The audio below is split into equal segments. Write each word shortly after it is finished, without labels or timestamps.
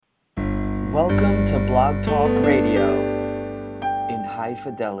Welcome to Blog Talk Radio in high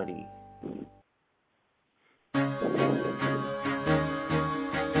fidelity.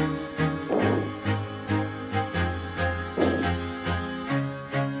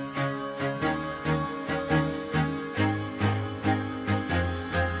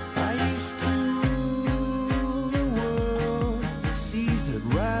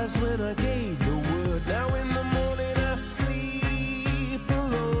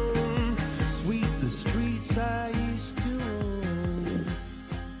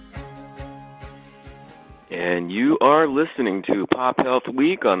 And you are listening to Pop Health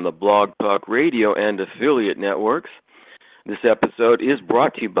Week on the Blog Talk Radio and affiliate networks. This episode is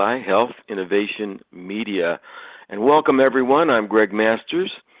brought to you by Health Innovation Media. And welcome, everyone. I'm Greg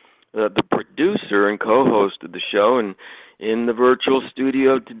Masters, the producer and co-host of the show. And in the virtual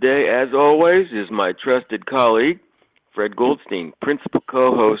studio today, as always, is my trusted colleague, Fred Goldstein, principal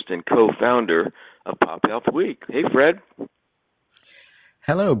co-host and co-founder of Pop Health Week. Hey, Fred.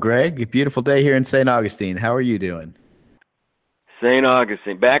 Hello, Greg. Beautiful day here in St. Augustine. How are you doing? St.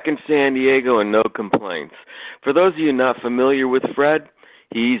 Augustine, back in San Diego and no complaints. For those of you not familiar with Fred,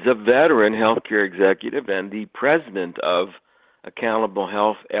 he's a veteran healthcare executive and the president of Accountable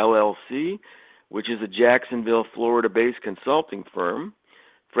Health, LLC, which is a Jacksonville, Florida-based consulting firm.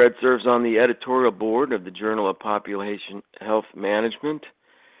 Fred serves on the editorial board of the Journal of Population Health Management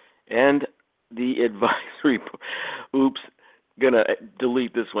and the advisory Gonna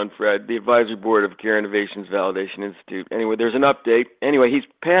delete this one, Fred. The advisory board of Care Innovations Validation Institute. Anyway, there's an update. Anyway, he's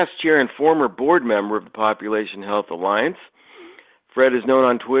past chair and former board member of the Population Health Alliance. Fred is known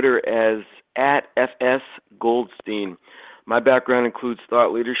on Twitter as @FSGoldstein. My background includes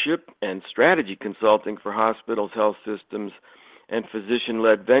thought leadership and strategy consulting for hospitals, health systems, and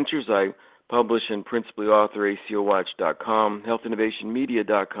physician-led ventures. I publish and principally author ACOWatch.com,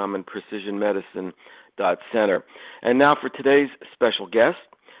 healthinnovationmedia.com, and precisionmedicine.center. And now for today's special guest,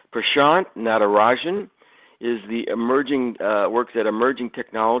 Prashant Natarajan is the works at Emerging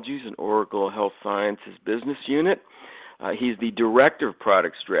Technologies and Oracle Health Sciences Business Unit. He's the Director of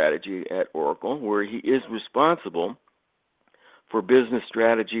Product Strategy at Oracle, where he is responsible for business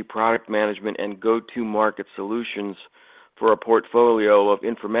strategy, product management, and go-to-market solutions for a portfolio of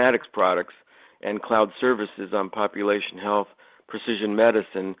informatics products and cloud services on population health, precision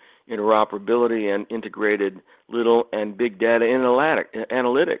medicine, interoperability, and integrated little and big data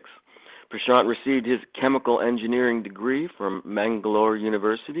analytics. Prashant received his chemical engineering degree from Mangalore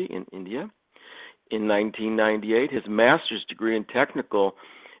University in India in 1998, his master's degree in technical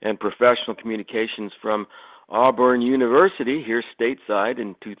and professional communications from Auburn University, here stateside,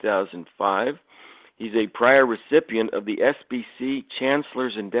 in 2005. He's a prior recipient of the SBC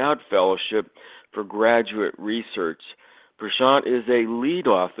Chancellor's Endowed Fellowship for Graduate Research. Prashant is a lead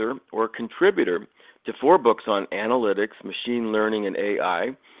author or contributor to 4 books on analytics, machine learning, and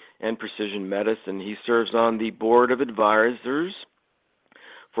AI, and precision medicine. He serves on the board of advisors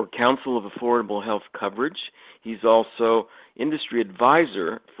for Council of Affordable Health Coverage. He's also industry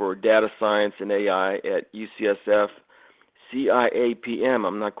advisor for data science and AI at UCSF CIAPM.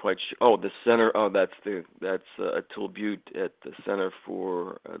 I'm not quite sure. Oh, the center. Oh, that's Atul Butte at the Center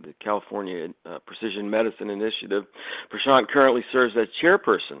for the California Precision Medicine Initiative. Prashant currently serves as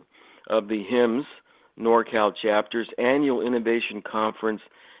chairperson of the HIMSS NorCal chapter's annual innovation conference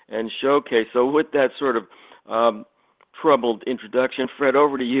and showcase. So, with that sort of troubled introduction, Fred,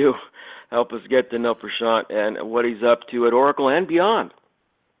 over to you. Help us get to know Prashant and what he's up to at Oracle and beyond.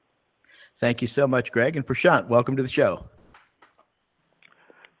 Thank you so much, Greg. And Prashant, welcome to the show.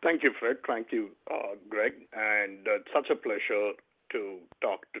 Thank you, Fred. Thank you, Greg. And it's such a pleasure to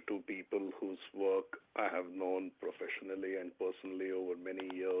talk to 2 people whose work I have known professionally and personally over many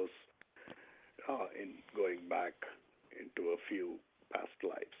years, in going back into a few past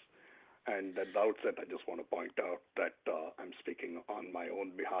lives. And at the outset, I just want to point out that I'm speaking on my own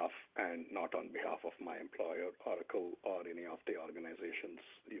behalf and not on behalf of my employer, Oracle, or any of the organizations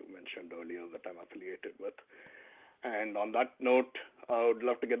you mentioned earlier that I'm affiliated with. And on that note, I would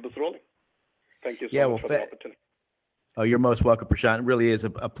love to get this rolling. Thank you so much for the opportunity. Oh, you're most welcome, Prashant. It really is a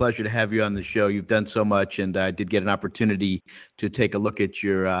pleasure to have you on the show. You've done so much, and I did get an opportunity to take a look at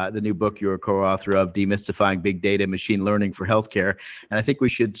your the new book you're a co-author of, Demystifying Big Data and Machine Learning for Healthcare. And I think we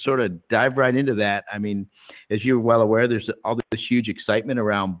should sort of dive right into that. I mean, as you're well aware, there's all this huge excitement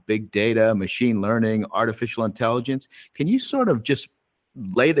around big data, machine learning, artificial intelligence. Can you sort of just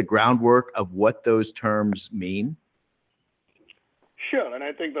lay the groundwork of what those terms mean? Sure, and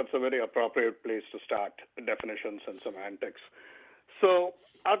I think that's a very appropriate place to start, definitions and semantics. So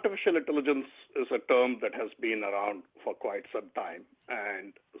artificial intelligence is a term that has been around for quite some time,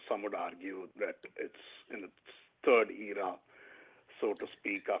 and some would argue that it's in its third era, so to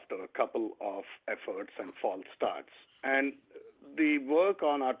speak, after a couple of efforts and false starts. And the work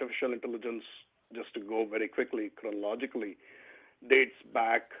on artificial intelligence, just to go very quickly chronologically, dates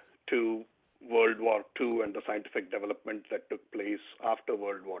back to World War II and the scientific development that took place after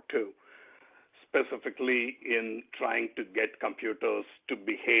World War II, specifically in trying to get computers to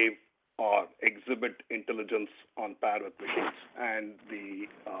behave or exhibit intelligence on par with machines. And the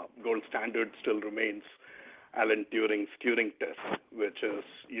gold standard still remains Alan Turing's Turing test, which is,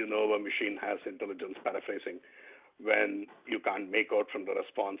 a machine has intelligence, paraphrasing, when you can't make out from the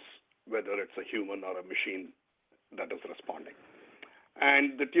response whether it's a human or a machine that is responding.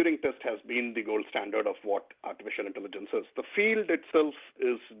 And the Turing test has been the gold standard of what artificial intelligence is. The field itself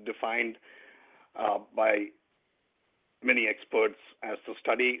is defined by many experts as the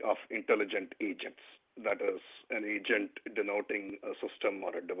study of intelligent agents. That is, an agent denoting a system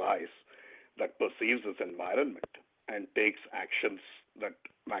or a device that perceives its environment and takes actions that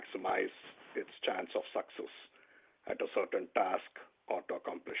maximize its chance of success at a certain task or to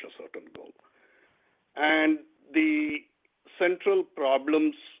accomplish a certain goal. And the central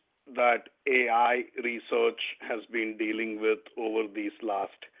problems that AI research has been dealing with over these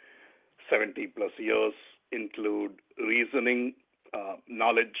last 70 plus years include reasoning,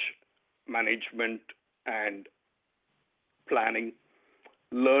 knowledge management, and planning,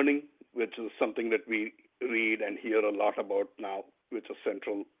 learning, which is something that we read and hear a lot about now, which is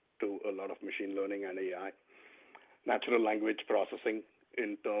central to a lot of machine learning and AI, natural language processing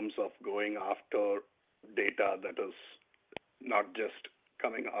in terms of going after data that is not just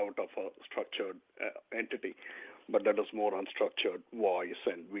coming out of a structured entity, but that is more unstructured voice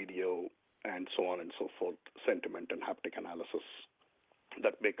and video and so on and so forth, sentiment and haptic analysis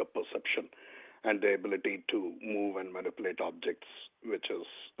that make up perception, and the ability to move and manipulate objects, which is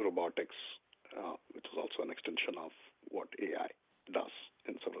robotics, which is also an extension of what AI does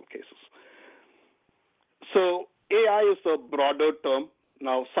in several cases. So AI is a broader term.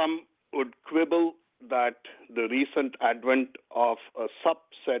 Now, some would quibble that the recent advent of a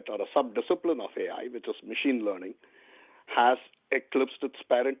subset or a subdiscipline of AI, which is machine learning, has eclipsed its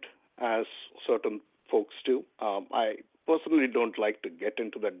parent, as certain folks do. I personally don't like to get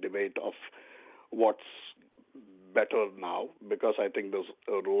into that debate of what's better now, because I think there's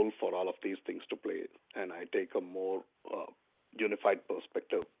a role for all of these things to play, and I take a more unified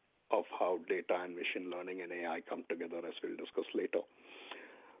perspective of how data and machine learning and AI come together, as we'll discuss later.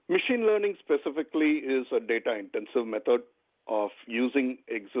 Machine learning specifically is a data-intensive method of using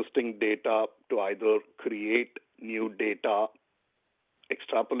existing data to either create new data,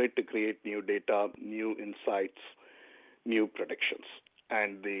 extrapolate to create new data, new insights, new predictions.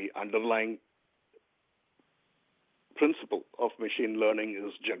 And the underlying principle of machine learning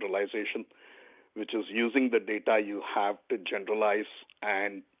is generalization, which is using the data you have to generalize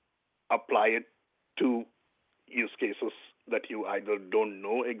and apply it to use cases that you either don't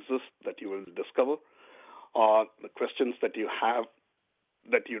know exist, that you will discover, or the questions that you have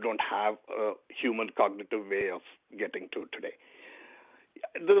that you don't have a human cognitive way of getting to today.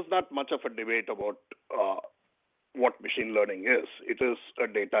 There is not much of a debate about what machine learning is. It is a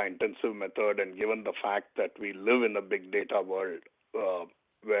data-intensive method, and given the fact that we live in a big data world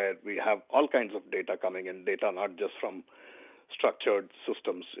where we have all kinds of data coming in, data not just from structured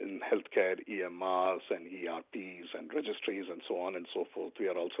systems in healthcare, EMRs and ERPs and registries and so on and so forth. We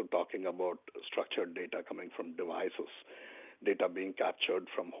are also talking about structured data coming from devices, data being captured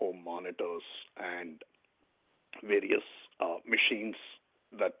from home monitors and various machines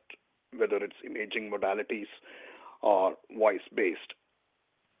that, whether it's imaging modalities or voice-based,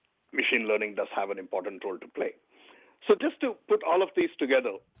 machine learning does have an important role to play. So just to put all of these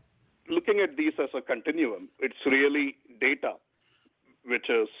together, looking at these as a continuum, it's really data, which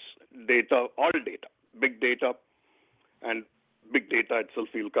is data, all data, big data, and big data itself,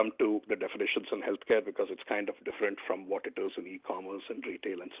 we'll come to the definitions in healthcare because it's kind of different from what it is in e-commerce and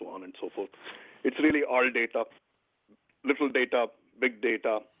retail and so on and so forth. It's really all data, little data, big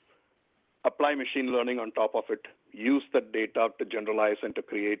data, apply machine learning on top of it, use that data to generalize and to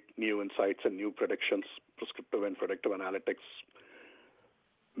create new insights and new predictions, prescriptive and predictive analytics,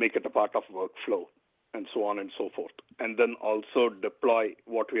 make it a part of workflow, and so on and so forth. And then also deploy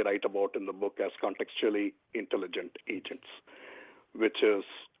what we write about in the book as contextually intelligent agents, which is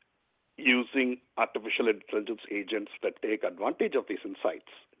using artificial intelligence agents that take advantage of these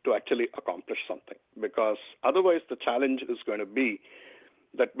insights to actually accomplish something. Because otherwise the challenge is going to be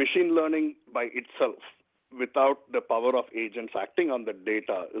that machine learning by itself without the power of agents acting on the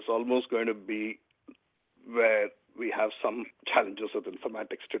data is almost going to be where we have some challenges with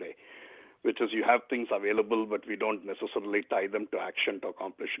informatics today, which is you have things available, but we don't necessarily tie them to action to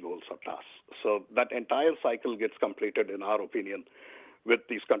accomplish goals or tasks. So that entire cycle gets completed, in our opinion, with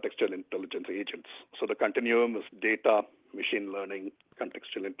these contextual intelligence agents. So the continuum is data, machine learning,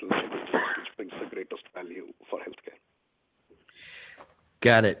 contextual intelligence, which brings the greatest value for healthcare.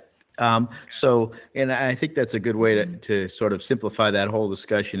 Got it. And I think that's a good way to sort of simplify that whole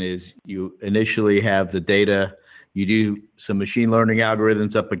discussion is you initially have the data, you do some machine learning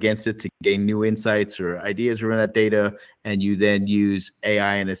algorithms up against it to gain new insights or ideas around that data, and you then use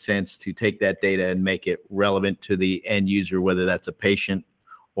AI in a sense to take that data and make it relevant to the end user, whether that's a patient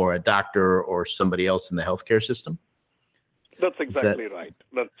or a doctor or somebody else in the healthcare system? That's exactly right.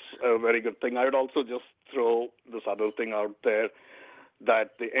 That's a very good thing. I would also just throw this other thing out there,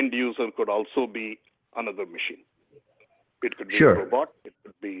 that the end user could also be another machine. It could be a robot, it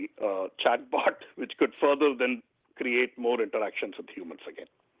could be a chatbot, which could further then create more interactions with humans again.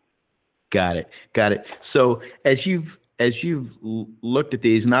 Got it. So as you've looked at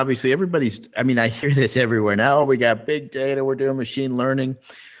these, and obviously I hear this everywhere now, we got big data, we're doing machine learning.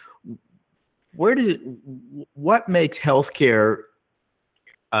 What makes healthcare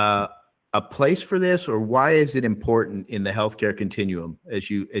a place for this, or why is it important in the healthcare continuum as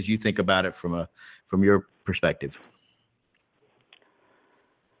you think about it from your perspective?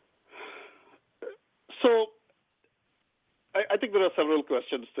 So I think there are several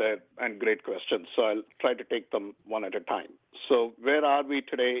questions there, and great questions. So I'll try to take them one at a time. So where are we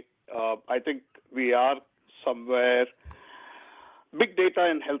today? I think we are somewhere. Big data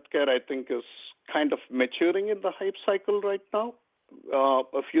in healthcare, I think, is kind of maturing in the hype cycle right now.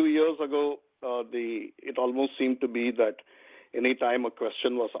 A few years ago, it almost seemed to be that any time a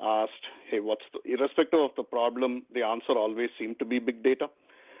question was asked, hey, irrespective of the problem, the answer always seemed to be big data.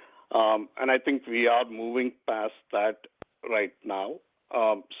 And I think we are moving past that right now.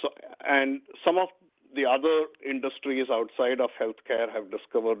 And some of the other industries outside of healthcare have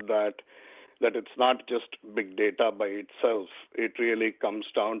discovered that it's not just big data by itself. It really comes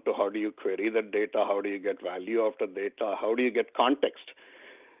down to how do you query the data, how do you get value out of data, how do you get context.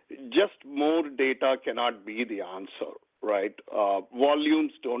 Just more data cannot be the answer, right?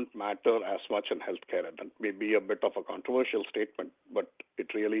 Volumes don't matter as much in healthcare. And that may be a bit of a controversial statement, but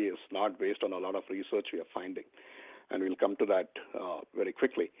it really is not based on a lot of research we are finding. And we'll come to that very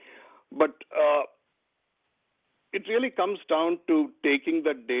quickly. But it really comes down to taking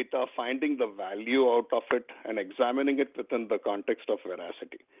the data, finding the value out of it, and examining it within the context of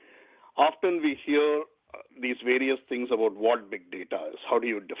veracity. Often we hear these various things about what big data is. How do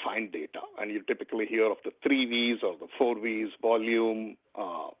you define data? And you typically hear of the 3 V's or the 4 V's: volume,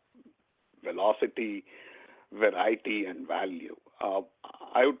 velocity, variety, and value.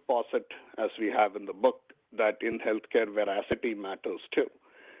 I would posit, as we have in the book, that in healthcare, veracity matters too,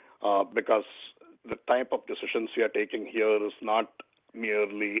 because the type of decisions we are taking here is not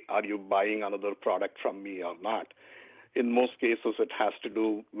merely, are you buying another product from me or not? In most cases, it has to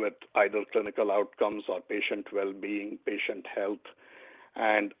do with either clinical outcomes or patient well-being, patient health,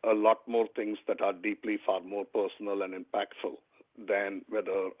 and a lot more things that are deeply far more personal and impactful than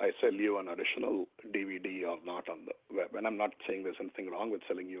whether I sell you an additional DVD or not on the web. And I'm not saying there's anything wrong with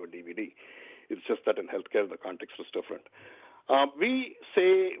selling you a DVD. It's just that in healthcare, the context is different. Our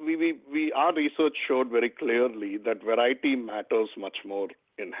research showed very clearly that variety matters much more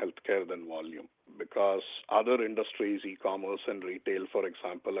in healthcare than volume, because other industries, e-commerce and retail, for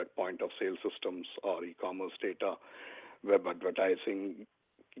example, at point-of-sale systems or e-commerce data, web advertising,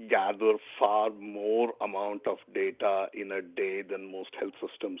 gather far more amount of data in a day than most health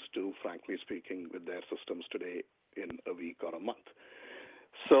systems do, frankly speaking, with their systems today in a week or a month.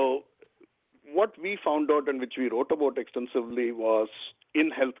 So what we found out and which we wrote about extensively was in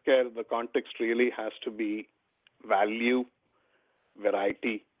healthcare, the context really has to be value,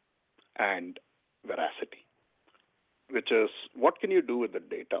 variety, and veracity, which is what can you do with the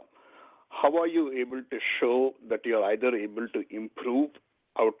data? How are you able to show that you're either able to improve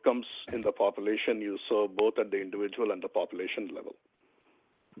outcomes in the population you serve, both at the individual and the population level,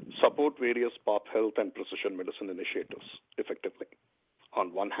 support various pop health and precision medicine initiatives effectively,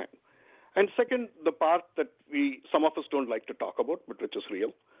 on one hand. And second, the part that some of us don't like to talk about, but which is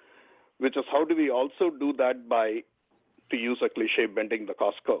real, which is how do we also do that by, to use a cliche, bending the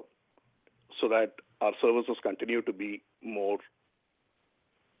cost curve so that our services continue to be more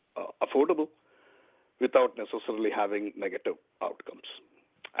affordable without necessarily having negative outcomes.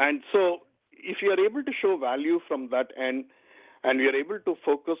 And so if you are able to show value from that end, And we are able to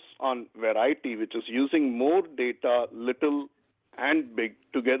focus on variety, which is using more data, little and big,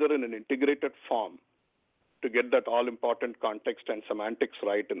 together in an integrated form to get that all-important context and semantics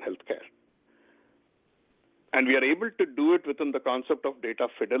right in healthcare. And we are able to do it within the concept of data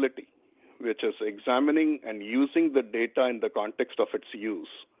fidelity, which is examining and using the data in the context of its use.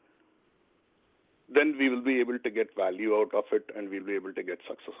 Then we will be able to get value out of it, and we'll be able to get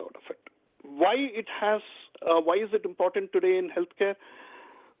success out of it. Why is it important today in healthcare?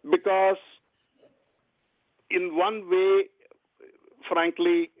 Because in one way,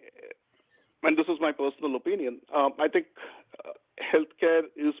 frankly, and this is my personal opinion, I think healthcare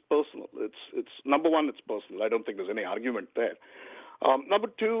is personal. It's number one, it's personal. I don't think there's any argument there. Number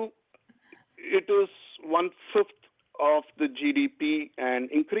two, it is 1/5 of the GDP and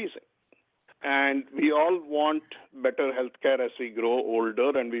increasing. And we all want better healthcare as we grow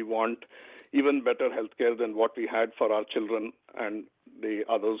older, and we want even better healthcare than what we had for our children and the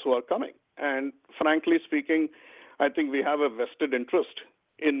others who are coming. And frankly speaking, I think we have a vested interest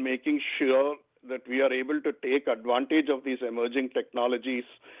in making sure that we are able to take advantage of these emerging technologies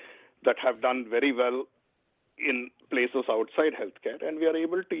that have done very well in places outside healthcare, and we are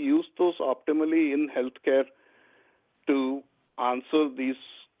able to use those optimally in healthcare to answer these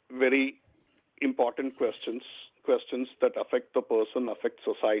very important questions that affect the person, affect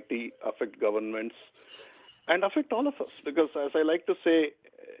society, affect governments, and affect all of us. Because as I like to say,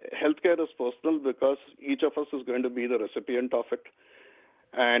 healthcare is personal because each of us is going to be the recipient of it.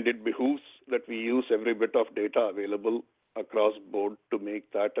 And it behooves that we use every bit of data available across board to make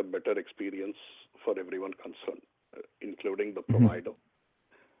that a better experience for everyone concerned, including the provider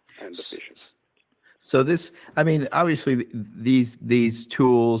and the patient. So this, I mean, obviously these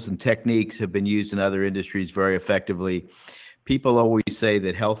tools and techniques have been used in other industries very effectively. People always say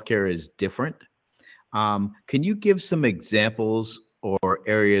that healthcare is different. Can you give some examples or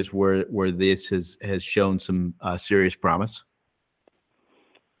areas where this has shown some serious promise?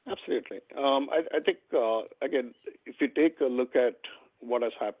 Absolutely. I think, again, if you take a look at what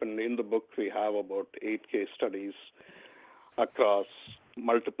has happened in the book, we have about 8 case studies across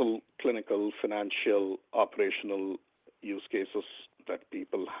multiple clinical, financial, operational use cases that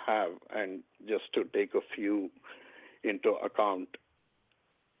people have. And just to take a few into account,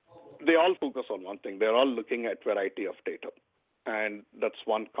 they all focus on one thing. They're all looking at variety of data. And that's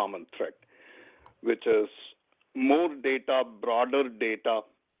one common thread, which is more data, broader data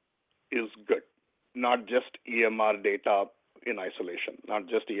is good, not just EMR data in isolation, not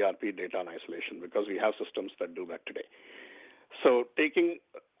just ERP data in isolation, because we have systems that do that today. So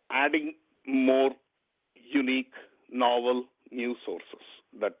adding more unique, novel, new sources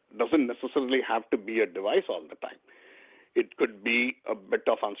that doesn't necessarily have to be a device all the time. It could be a bit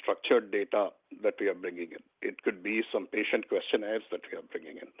of unstructured data that we are bringing in. It could be some patient questionnaires that we are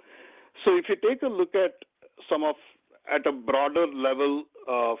bringing in. So if you take a look at at a broader level,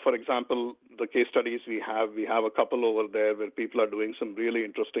 for example, the case studies we have a couple over there where people are doing some really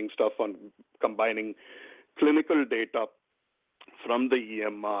interesting stuff on combining clinical data from the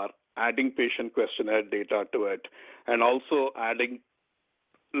EMR, adding patient questionnaire data to it, and also adding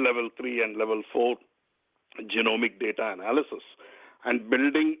level 3 and level 4 genomic data analysis, and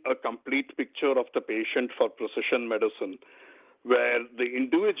building a complete picture of the patient for precision medicine, where the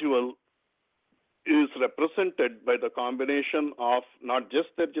individual is represented by the combination of not just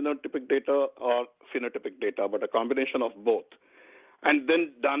their genotypic data or phenotypic data, but a combination of both, and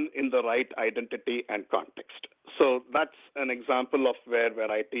then done in the right identity and context. So that's an example of where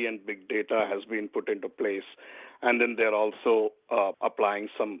variety and big data has been put into place. And then they're also applying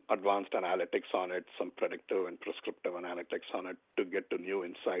some advanced analytics on it, some predictive and prescriptive analytics on it to get to new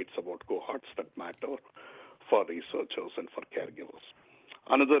insights about cohorts that matter for researchers and for caregivers.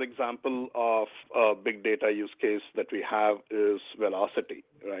 Another example of a big data use case that we have is velocity,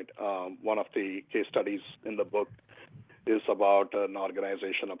 right? One of the case studies in the book is about an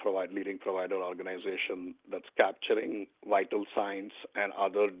organization, leading provider organization that's capturing vital signs and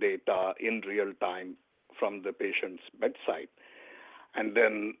other data in real time from the patient's bedside. And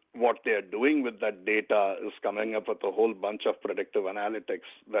then what they're doing with that data is coming up with a whole bunch of predictive analytics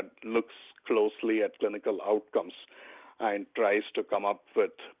that looks closely at clinical outcomes and tries to come up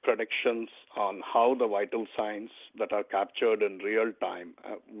with predictions on how the vital signs that are captured in real time,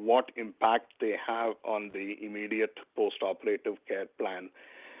 what impact they have on the immediate post-operative care plan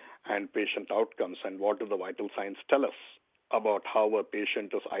and patient outcomes, and what do the vital signs tell us about how a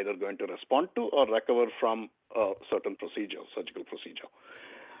patient is either going to respond to or recover from a certain procedure, surgical procedure.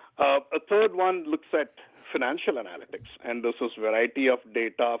 A third one looks at financial analytics, and this is variety of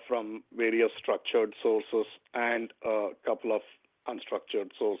data from various structured sources and a couple of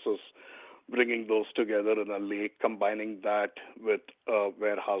unstructured sources, bringing those together in a lake, combining that with a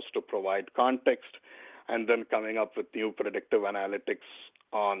warehouse to provide context, and then coming up with new predictive analytics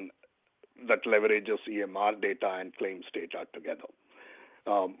on that leverages EMR data and claims data together.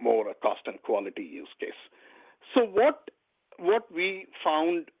 More a cost and quality use case. So what we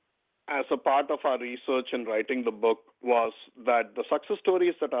found as a part of our research in writing the book was that the success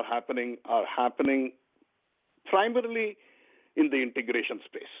stories that are happening primarily in the integration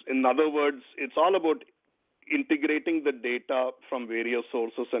space. In other words, it's all about integrating the data from various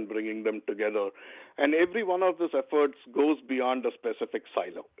sources and bringing them together. And every one of these efforts goes beyond a specific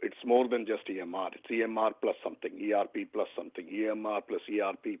silo. It's more than just EMR. It's EMR plus something, ERP plus something, EMR plus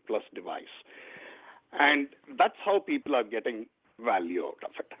ERP plus device. And that's how people are getting value out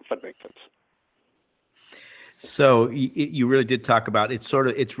of it, if that makes sense. So you really did talk about it's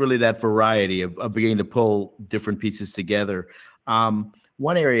really that variety of beginning to pull different pieces together.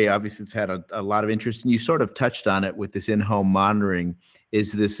 One area obviously that's had a lot of interest, and you sort of touched on it with this in-home monitoring,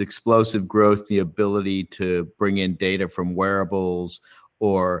 is this explosive growth, the ability to bring in data from wearables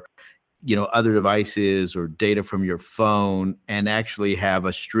or other devices or data from your phone and actually have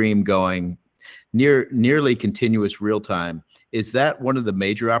a stream going nearly continuous real time. Is that one of the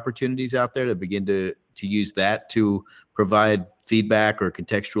major opportunities out there to begin to use that to provide feedback or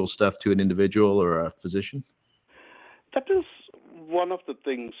contextual stuff to an individual or a physician? That is one of the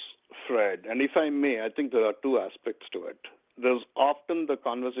things, Fred, and if I may, I think there are two aspects to it. There's often the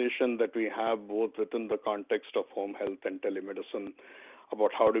conversation that we have both within the context of home health and telemedicine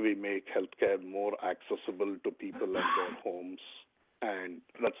about how do we make healthcare more accessible to people at their homes, and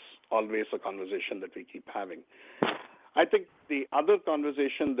that's always a conversation that we keep having. I think the other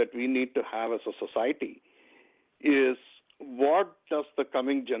conversation that we need to have as a society is what does the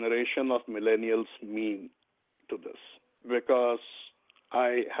coming generation of millennials mean to this? Because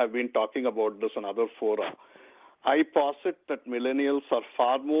I have been talking about this in other fora. I posit that millennials are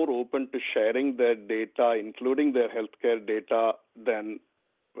far more open to sharing their data, including their healthcare data, than,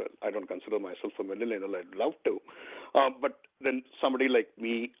 well, I don't consider myself a millennial, I'd love to, but than somebody like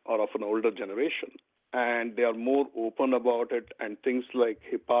me or of an older generation. And they are more open about it, and things like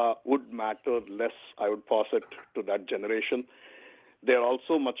HIPAA would matter less, I would posit, to that generation. They're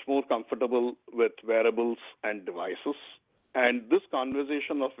also much more comfortable with wearables and devices. And this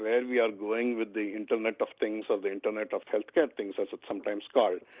conversation of where we are going with the Internet of Things or the Internet of Healthcare Things, as it's sometimes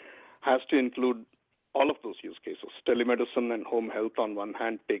called, has to include all of those use cases. Telemedicine and home health on one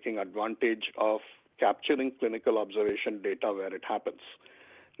hand, taking advantage of capturing clinical observation data where it happens,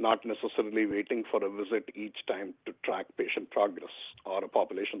 not necessarily waiting for a visit each time to track patient progress or a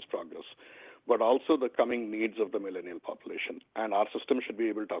population's progress, but also the coming needs of the millennial population. And our system should be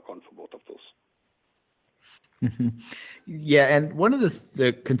able to account for both of those. Mm-hmm. Yeah, and one of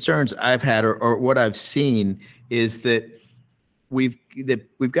the concerns I've had, or what I've seen, is that we've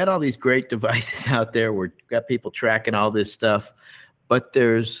got all these great devices out there. We've got people tracking all this stuff, but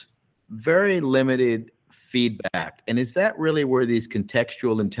there's very limited feedback. And is that really where these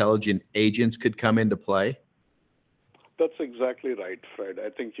contextual intelligent agents could come into play? That's exactly right, Fred.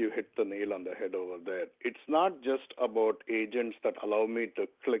 I think you hit the nail on the head over there. It's not just about agents that allow me to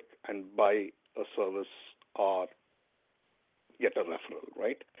click and buy a service or get a referral,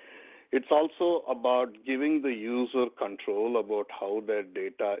 right? It's also about giving the user control about how their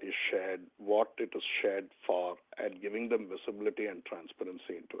data is shared, what it is shared for, and giving them visibility and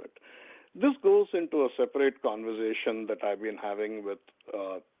transparency into it. This goes into a separate conversation that I've been having with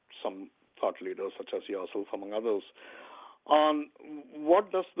some thought leaders, such as yourself, among others, on what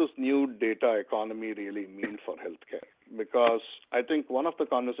does this new data economy really mean for healthcare? Because I think one of the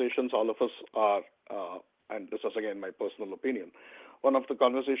conversations all of us are, and this is again my personal opinion, one of the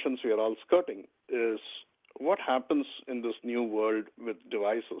conversations we are all skirting is what happens in this new world with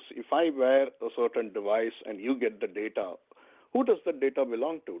devices. If I wear a certain device and you get the data, who does the data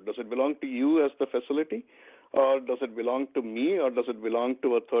belong to? Does it belong to you as the facility? Or does it belong to me? Or does it belong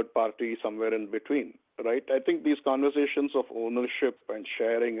to a third party somewhere in between? Right? I think these conversations of ownership and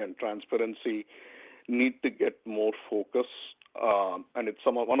sharing and transparency need to get more focus. And it's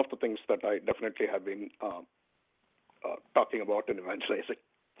one of the things that I definitely have been talking about and evangelizing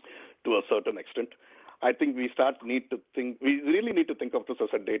to a certain extent. I think we really need to think of this as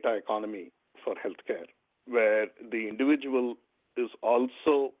a data economy for healthcare, where the individual is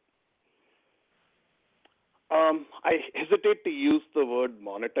also, I hesitate to use the word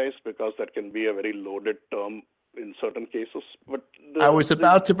monetized because that can be a very loaded term in certain cases. But I was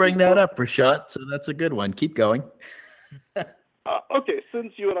about to bring that up, Prashant, so that's a good one. Keep going. Okay,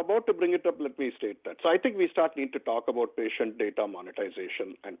 since you are about to bring it up, let me state that. So I think we need to talk about patient data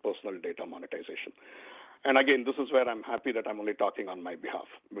monetization and personal data monetization. And again, this is where I'm happy that I'm only talking on my behalf,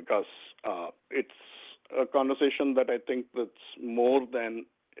 because it's a conversation that I think that's more than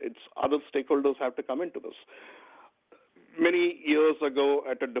other stakeholders have to come into this. Many years ago,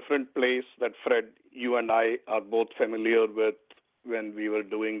 at a different place that Fred, you and I are both familiar with, when we were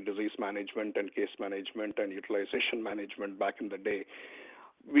doing disease management and case management and utilization management back in the day,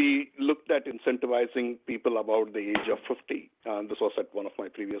 we looked at incentivizing people about the age of 50. This was at one of my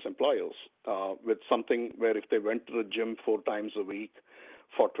previous employers, with something where if they went to the gym 4 times a week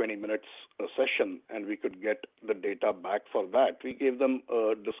for 20 minutes a session, and we could get the data back for that, we gave them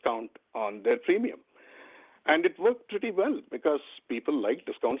a discount on their premium. And it worked pretty well because people like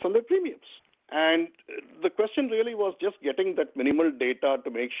discounts on their premiums. And the question really was just getting that minimal data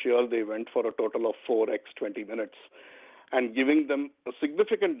to make sure they went for a total of 4x 20 minutes and giving them a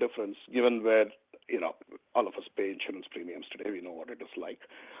significant difference, given where, all of us pay insurance premiums today. We know what it is like.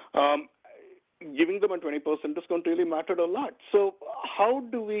 Giving them a 20% discount really mattered a lot. So how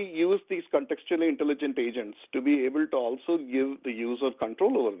do we use these contextually intelligent agents to be able to also give the user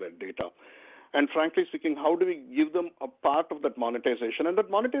control over their data? And frankly speaking, how do we give them a part of that monetization? And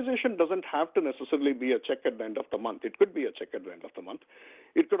that monetization doesn't have to necessarily be a check at the end of the month. It could be a check at the end of the month.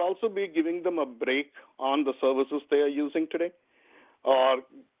 It could also be giving them a break on the services they are using today, or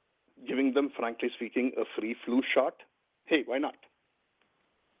giving them, frankly speaking, a free flu shot. Hey, why not?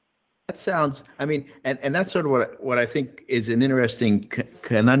 That sounds, and that's sort of what I think is an interesting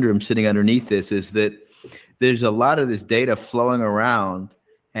conundrum sitting underneath this, is that there's a lot of this data flowing around,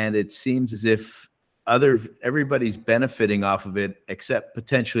 and it seems as if everybody's benefiting off of it except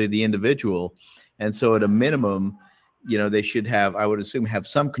potentially the individual. And so at a minimum, they should have, I would assume, have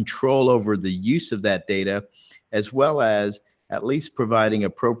some control over the use of that data, as well as at least providing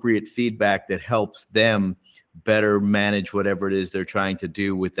appropriate feedback that helps them better manage whatever it is they're trying to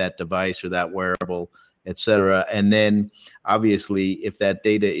do with that device or that wearable, et cetera. And then obviously, if that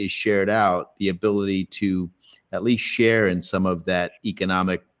data is shared out, the ability to at least share in some of that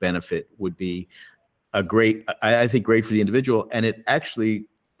economic benefit would be I think great for the individual. And it actually,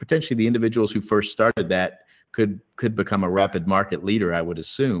 potentially the individuals who first started that could become a rapid market leader, I would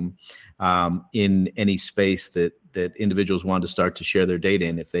assume, in any space that individuals want to start to share their data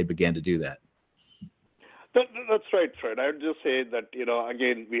in, if they began to do that. That's right, Fred. I would just say that,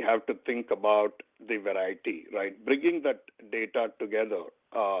 again, we have to think about the variety, right? Bringing that data together.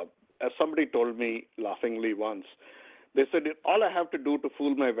 As somebody told me laughingly once, they said, all I have to do to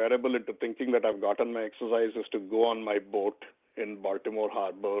fool my wearable into thinking that I've gotten my exercise is to go on my boat in Baltimore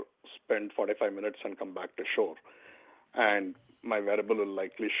Harbor, spend 45 minutes and come back to shore. And my wearable will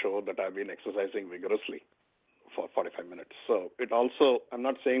likely show that I've been exercising vigorously for 45 minutes. So it also, I'm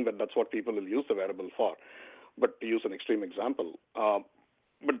not saying that that's what people will use the wearable for, but to use an extreme example.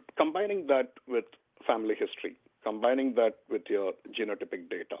 But combining that with family history, combining that with your genotypic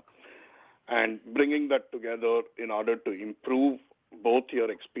data, and bringing that together in order to improve both your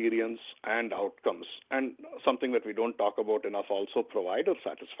experience and outcomes. And something that we don't talk about enough also, provider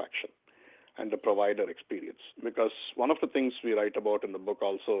satisfaction and the provider experience. Because one of the things we write about in the book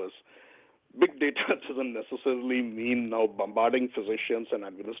also is big data doesn't necessarily mean now bombarding physicians and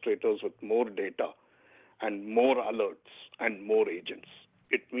administrators with more data and more alerts and more agents.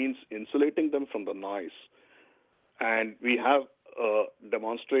 It means insulating them from the noise. And we have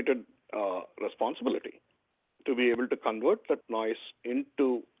demonstrated responsibility to be able to convert that noise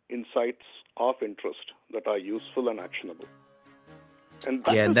into insights of interest that are useful and actionable. And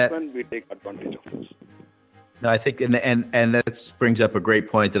that when we take advantage of this. No, I think, and that brings up a great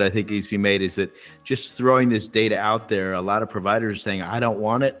point that I think needs to be made, is that just throwing this data out there, a lot of providers are saying, I don't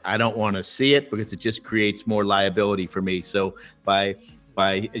want it, I don't want to see it, because it just creates more liability for me. So by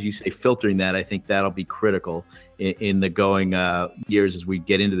as you say, filtering that, I think that'll be critical in the going years as we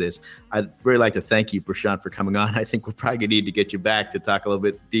get into this. I'd really like to thank you, Prashant, for coming on. I think we'll probably need to get you back to talk a little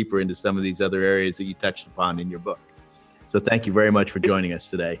bit deeper into some of these other areas that you touched upon in your book. So thank you very much for joining us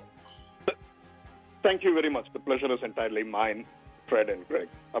today. Thank you very much. The pleasure is entirely mine, Fred and Greg.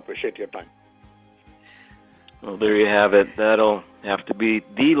 Appreciate your time. Well, there you have it. That'll have to be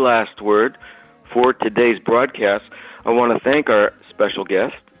the last word for today's broadcast. I want to thank our special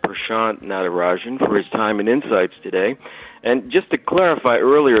guest, Prashant Natarajan, for his time and insights today. And just to clarify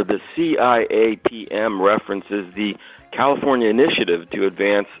earlier, the CIAPM references the California Initiative to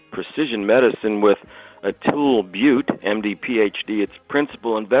Advance Precision Medicine with Atul Butte, MD, PhD. It's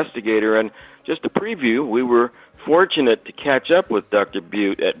principal investigator. And just a preview, we were fortunate to catch up with Dr.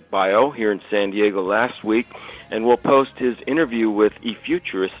 Butte at BIO here in San Diego last week, and we'll post his interview with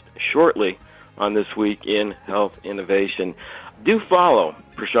eFuturist shortly on This Week in Health Innovation. Do follow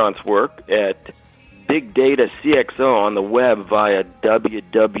Prashant's work at Big Data CXO on the web via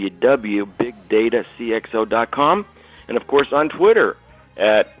www.bigdatacxo.com, and of course on Twitter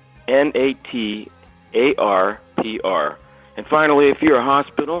at NATARPR. And finally, if you're a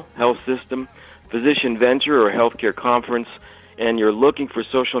hospital, health system, physician venture, or healthcare conference, and you're looking for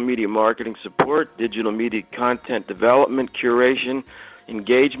social media marketing support, digital media content development, curation,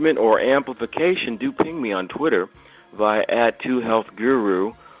 engagement, or amplification, do ping me on Twitter via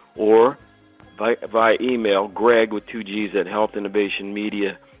 @2healthguru or via email, Greg with 2 G's at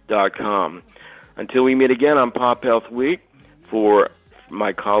healthinnovationmedia.com. Until we meet again on Pop Health Week, for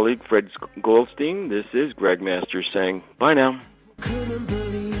my colleague Fred Goldstein, this is Greg Masters saying bye now.